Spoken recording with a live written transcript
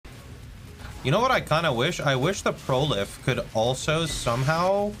You know what I kind of wish? I wish the Prolif could also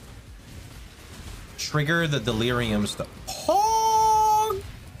somehow trigger the delirium stuff. Pog!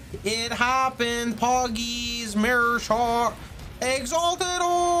 It happened. Poggies, mirror shot, exalted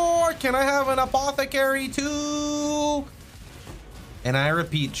ore. Can I have an apothecary too? And I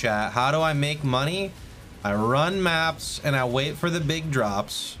repeat, chat, how do I make money? I run maps and I wait for the big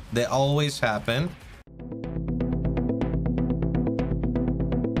drops. They always happen.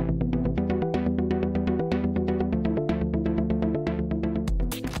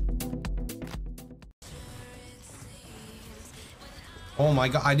 Oh my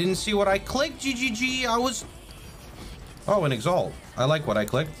god, I didn't see what I clicked, GGG. I was... Oh, an Exalt. I like what I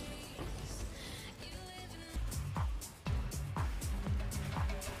clicked.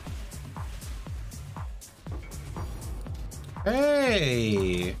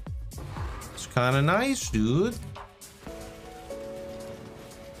 Hey, it's kind of nice, dude.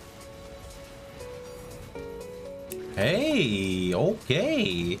 Hey,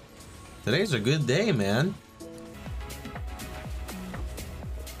 okay. Today's a good day, man.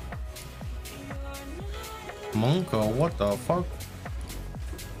 Monka, what the fuck?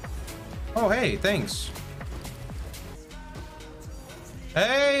 Oh, hey, thanks.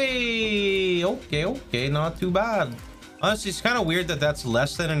 Hey, okay, not too bad. Honestly, it's kind of weird that that's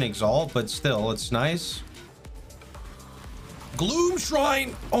less than an Exalt, but still, it's nice. Gloom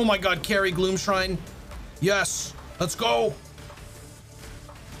Shrine! Oh my god, carry Gloom Shrine. Yes, let's go.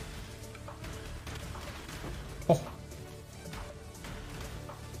 Oh.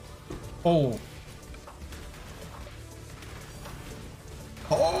 Oh.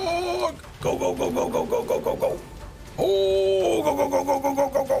 Oh, go, go, go, go, go, go, go, go, go. Oh, go, go, go, go, go, go,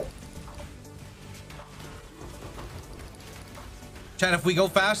 go, go. Chat, if we go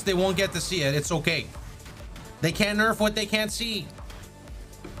fast, they won't get to see it. It's okay. They can't nerf what they can't see.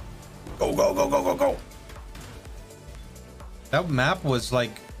 Go, go, go, go, go, go. That map was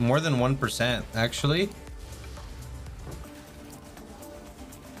like more than 1%, actually.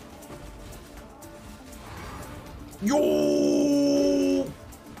 Yo!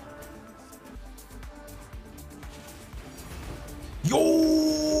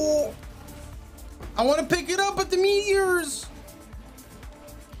 Yo! I want to pick it up at the meteors.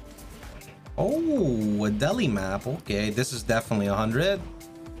 Oh, a Delhi map. Okay, this is definitely 100.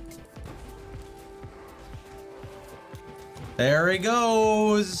 There it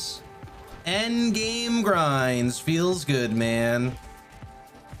goes. End game grinds. Feels good, man.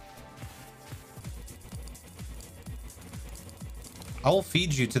 I'll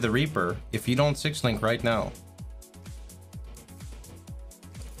feed you to the Reaper if you don't 6-link right now.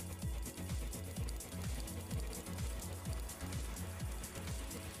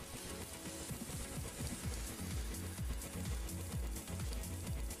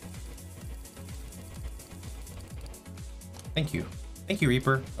 Thank you. Thank you,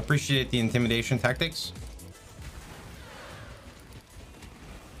 Reaper. Appreciate the intimidation tactics.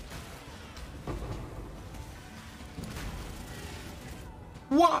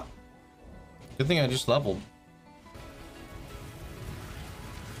 What? Good thing I just leveled.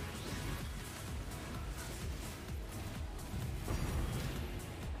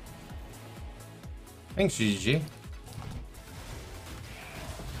 Thanks, GG.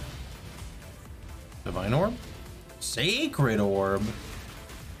 Divine Orb? Sacred Orb?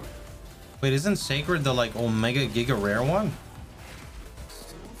 Wait, isn't Sacred the like Omega Giga Rare one?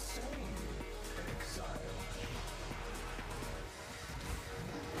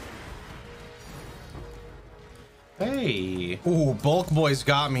 Hey. Ooh, Bulk Boy's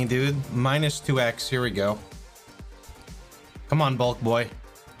got me, dude. Minus 2x. Here we go. Come on, Bulk Boy.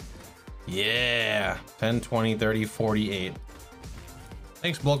 Yeah. 10, 20, 30, 48.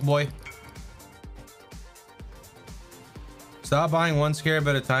 Thanks, Bulk Boy. Stop buying one scarab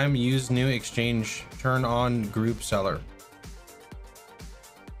at a time. Use new exchange. Turn on group seller.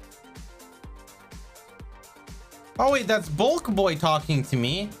 Oh wait, that's Bulk Boy talking to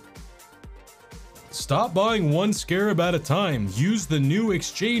me. Stop buying one scarab at a time. Use the new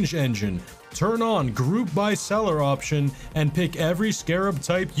exchange engine. Turn on group buy seller option and pick every scarab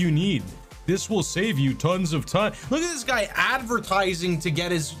type you need. This will save you tons of time. Look at this guy advertising to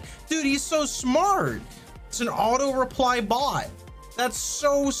get his... Dude, he's so smart. It's an auto reply bot. That's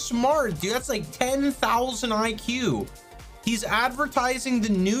so smart, dude. That's like 10,000 IQ. He's advertising the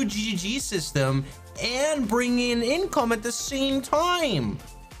new GG system and bringing in income at the same time.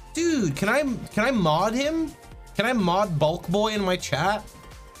 Dude, can I mod him? Can I mod Bulk Boy in my chat?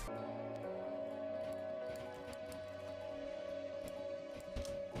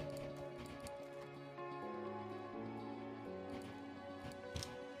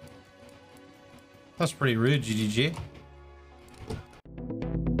 That's pretty rude, GGG.